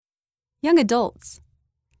Young adults.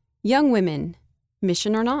 Young women,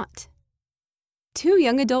 mission or not. Two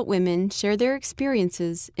young adult women share their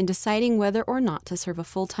experiences in deciding whether or not to serve a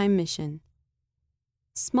full-time mission.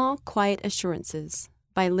 Small, Quiet Assurances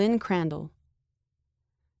by Lynn Crandall.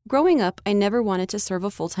 Growing up, I never wanted to serve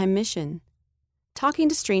a full-time mission. Talking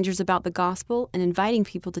to strangers about the gospel and inviting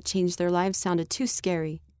people to change their lives sounded too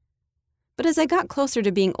scary. But as I got closer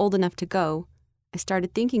to being old enough to go, I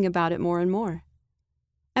started thinking about it more and more.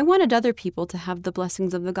 I wanted other people to have the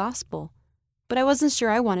blessings of the gospel, but I wasn't sure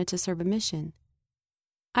I wanted to serve a mission.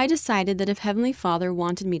 I decided that if Heavenly Father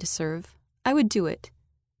wanted me to serve, I would do it,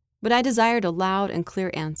 but I desired a loud and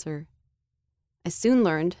clear answer. I soon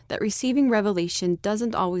learned that receiving revelation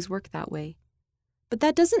doesn't always work that way, but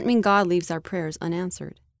that doesn't mean God leaves our prayers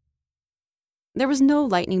unanswered. There was no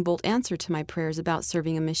lightning bolt answer to my prayers about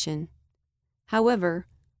serving a mission. However,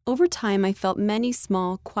 over time I felt many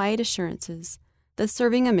small, quiet assurances that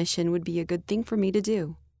serving a mission would be a good thing for me to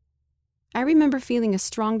do. I remember feeling a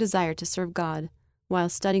strong desire to serve God while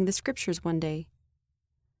studying the scriptures one day.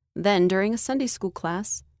 Then, during a Sunday school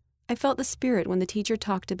class, I felt the Spirit when the teacher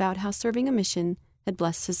talked about how serving a mission had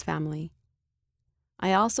blessed his family.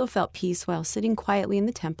 I also felt peace while sitting quietly in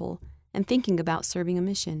the temple and thinking about serving a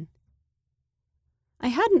mission. I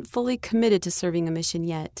hadn't fully committed to serving a mission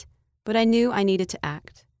yet, but I knew I needed to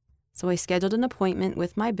act, so I scheduled an appointment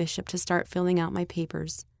with my bishop to start filling out my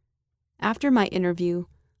papers. After my interview,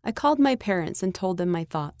 I called my parents and told them my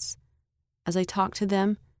thoughts. As I talked to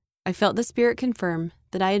them, I felt the Spirit confirm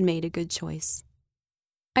that I had made a good choice.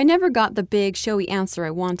 I never got the big, showy answer I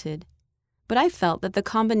wanted, but I felt that the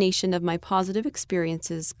combination of my positive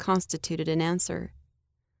experiences constituted an answer.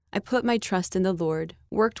 I put my trust in the Lord,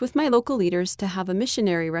 worked with my local leaders to have a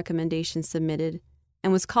missionary recommendation submitted,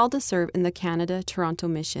 and was called to serve in the Canada-Toronto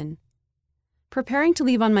mission. Preparing to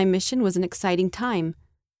leave on my mission was an exciting time,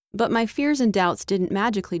 but my fears and doubts didn't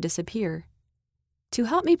magically disappear. To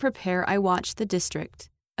help me prepare, I watched The District,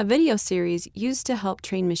 a video series used to help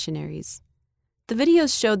train missionaries. The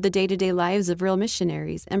videos showed the day-to-day lives of real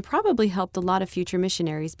missionaries and probably helped a lot of future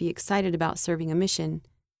missionaries be excited about serving a mission,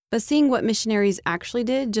 but seeing what missionaries actually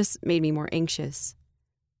did just made me more anxious.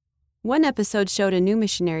 One episode showed a new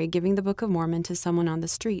missionary giving the Book of Mormon to someone on the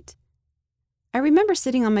street. I remember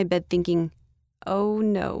sitting on my bed thinking, oh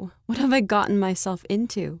no, what have I gotten myself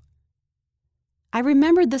into? I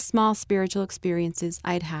remembered the small spiritual experiences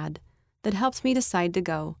I'd had that helped me decide to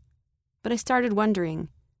go, but I started wondering,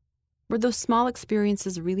 were those small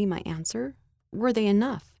experiences really my answer? Were they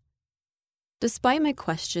enough? Despite my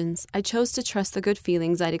questions, I chose to trust the good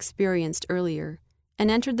feelings I'd experienced earlier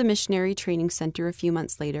and entered the missionary training center a few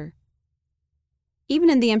months later. Even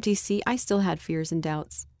in the MTC, I still had fears and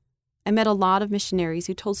doubts. I met a lot of missionaries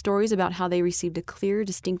who told stories about how they received a clear,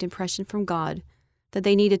 distinct impression from God that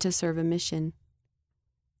they needed to serve a mission.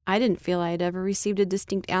 I didn't feel I had ever received a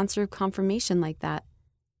distinct answer of confirmation like that,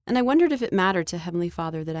 and I wondered if it mattered to Heavenly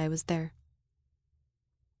Father that I was there.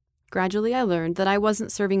 Gradually, I learned that I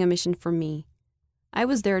wasn't serving a mission for me. I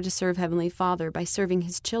was there to serve Heavenly Father by serving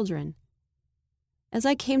His children. As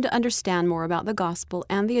I came to understand more about the gospel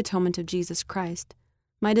and the atonement of Jesus Christ,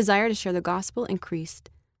 my desire to share the gospel increased,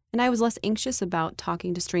 and I was less anxious about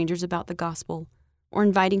talking to strangers about the gospel or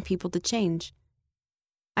inviting people to change.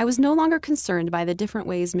 I was no longer concerned by the different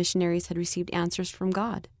ways missionaries had received answers from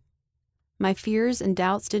God. My fears and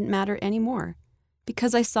doubts didn't matter anymore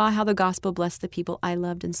because I saw how the gospel blessed the people I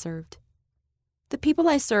loved and served. The people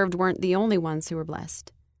I served weren't the only ones who were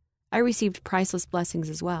blessed. I received priceless blessings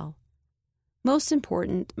as well. Most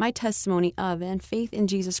important, my testimony of and faith in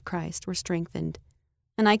Jesus Christ were strengthened,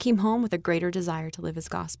 and I came home with a greater desire to live His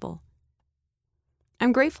gospel.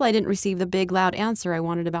 I'm grateful I didn't receive the big, loud answer I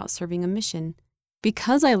wanted about serving a mission.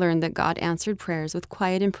 Because I learned that God answered prayers with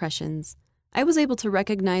quiet impressions, I was able to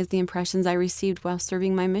recognize the impressions I received while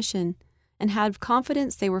serving my mission and had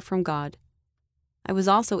confidence they were from God. I was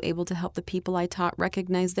also able to help the people I taught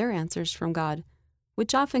recognize their answers from God,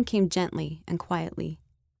 which often came gently and quietly.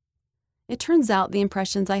 It turns out the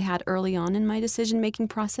impressions I had early on in my decision-making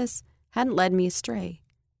process hadn't led me astray.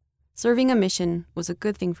 Serving a mission was a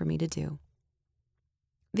good thing for me to do.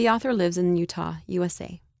 The author lives in Utah,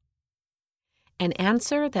 USA. An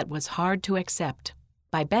Answer That Was Hard to Accept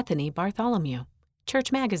by Bethany Bartholomew,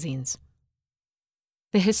 Church Magazines.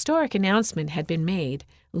 The historic announcement had been made,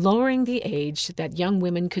 lowering the age that young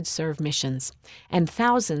women could serve missions, and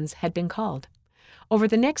thousands had been called. Over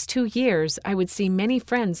the next 2 years, I would see many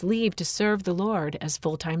friends leave to serve the Lord as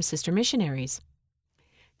full-time sister missionaries.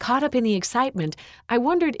 Caught up in the excitement, I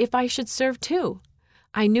wondered if I should serve too.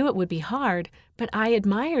 I knew it would be hard, but I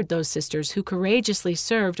admired those sisters who courageously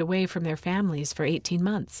served away from their families for 18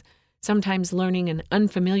 months, sometimes learning an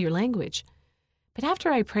unfamiliar language. But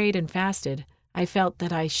after I prayed and fasted, I felt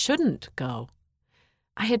that I shouldn't go.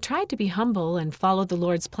 I had tried to be humble and follow the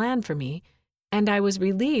Lord's plan for me, and I was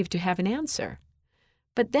relieved to have an answer.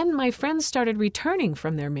 But then my friends started returning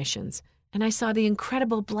from their missions, and I saw the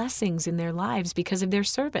incredible blessings in their lives because of their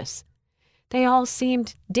service. They all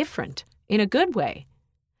seemed different, in a good way.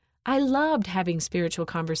 I loved having spiritual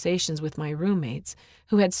conversations with my roommates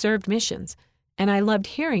who had served missions, and I loved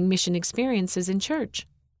hearing mission experiences in church.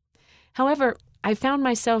 However, I found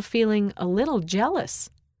myself feeling a little jealous.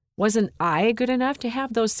 Wasn't I good enough to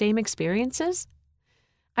have those same experiences?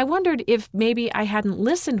 I wondered if maybe I hadn't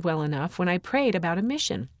listened well enough when I prayed about a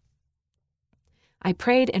mission. I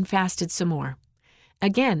prayed and fasted some more.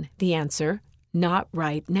 Again, the answer, not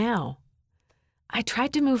right now. I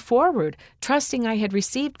tried to move forward, trusting I had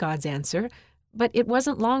received God's answer, but it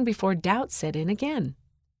wasn't long before doubt set in again.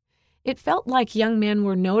 It felt like young men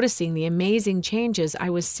were noticing the amazing changes I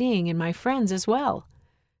was seeing in my friends as well.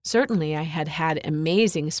 Certainly, I had had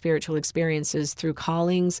amazing spiritual experiences through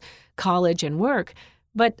callings, college, and work,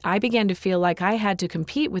 but I began to feel like I had to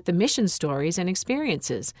compete with the mission stories and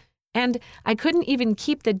experiences, and I couldn't even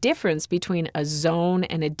keep the difference between a zone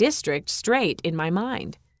and a district straight in my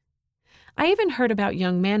mind. I even heard about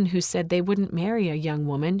young men who said they wouldn't marry a young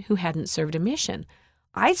woman who hadn't served a mission.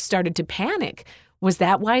 I started to panic. Was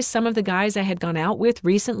that why some of the guys I had gone out with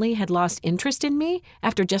recently had lost interest in me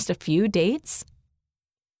after just a few dates?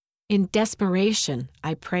 In desperation,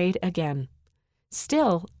 I prayed again.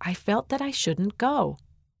 Still, I felt that I shouldn't go.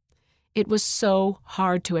 It was so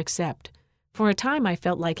hard to accept. For a time, I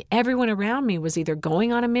felt like everyone around me was either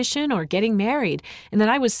going on a mission or getting married, and that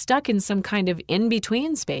I was stuck in some kind of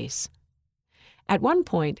in-between space. At one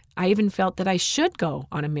point, I even felt that I should go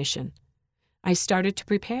on a mission. I started to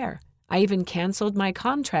prepare. I even canceled my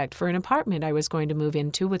contract for an apartment I was going to move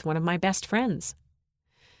into with one of my best friends.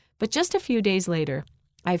 But just a few days later,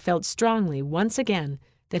 I felt strongly once again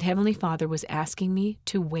that Heavenly Father was asking me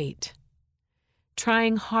to wait.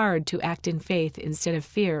 Trying hard to act in faith instead of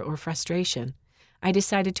fear or frustration, I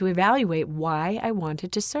decided to evaluate why I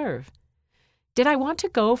wanted to serve. Did I want to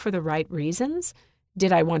go for the right reasons?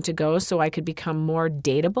 Did I want to go so I could become more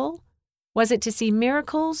dateable? Was it to see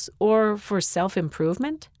miracles or for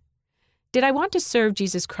self-improvement? Did I want to serve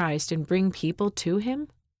Jesus Christ and bring people to Him?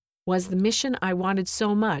 Was the mission I wanted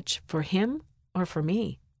so much for Him or for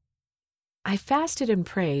me? I fasted and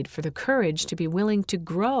prayed for the courage to be willing to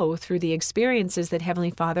grow through the experiences that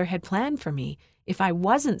Heavenly Father had planned for me if I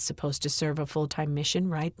wasn't supposed to serve a full-time mission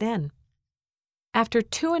right then. After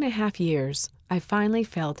 2.5 years, I finally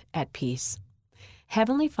felt at peace.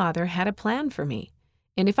 Heavenly Father had a plan for me,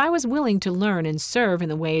 and if I was willing to learn and serve in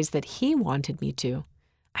the ways that He wanted me to,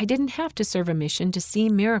 I didn't have to serve a mission to see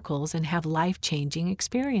miracles and have life-changing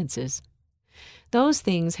experiences. Those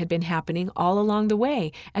things had been happening all along the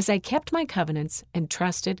way as I kept my covenants and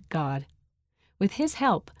trusted God. With His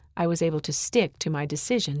help, I was able to stick to my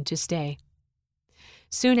decision to stay.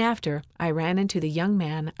 Soon after, I ran into the young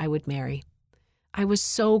man I would marry. I was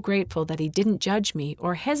so grateful that he didn't judge me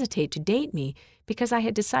or hesitate to date me because I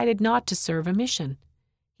had decided not to serve a mission.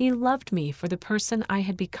 He loved me for the person I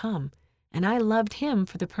had become, and I loved him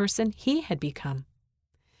for the person he had become.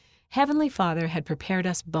 Heavenly Father had prepared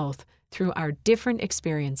us both through our different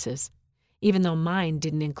experiences, even though mine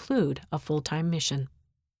didn't include a full-time mission.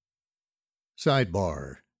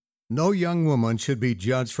 Sidebar: no young woman should be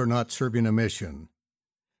judged for not serving a mission.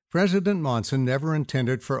 President Monson never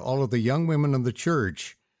intended for all of the young women of the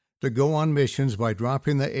church to go on missions by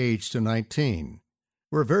dropping the age to 19.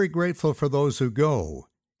 We're very grateful for those who go.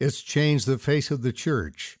 It's changed the face of the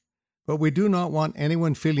church. But we do not want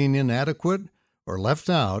anyone feeling inadequate or left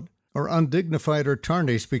out or undignified or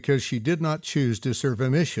tarnished because she did not choose to serve a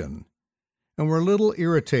mission. And we're a little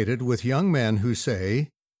irritated with young men who say,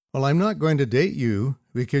 "Well, I'm not going to date you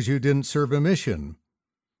because you didn't serve a mission."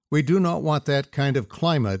 We do not want that kind of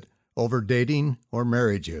climate over dating or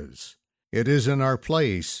marriages. It is in our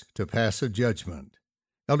place to pass a judgment.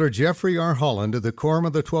 Elder Jeffrey R. Holland of the Quorum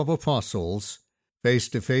of the 12 Apostles,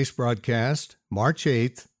 face-to-face broadcast, March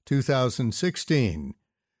 8, 2016,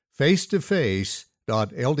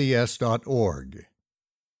 face-to-face.lds.org.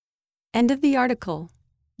 End of the article.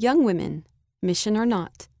 Young Women, Mission or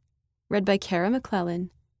Not. Read by Kara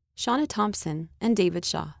McClellan, Shauna Thompson, and David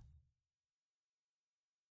Shaw.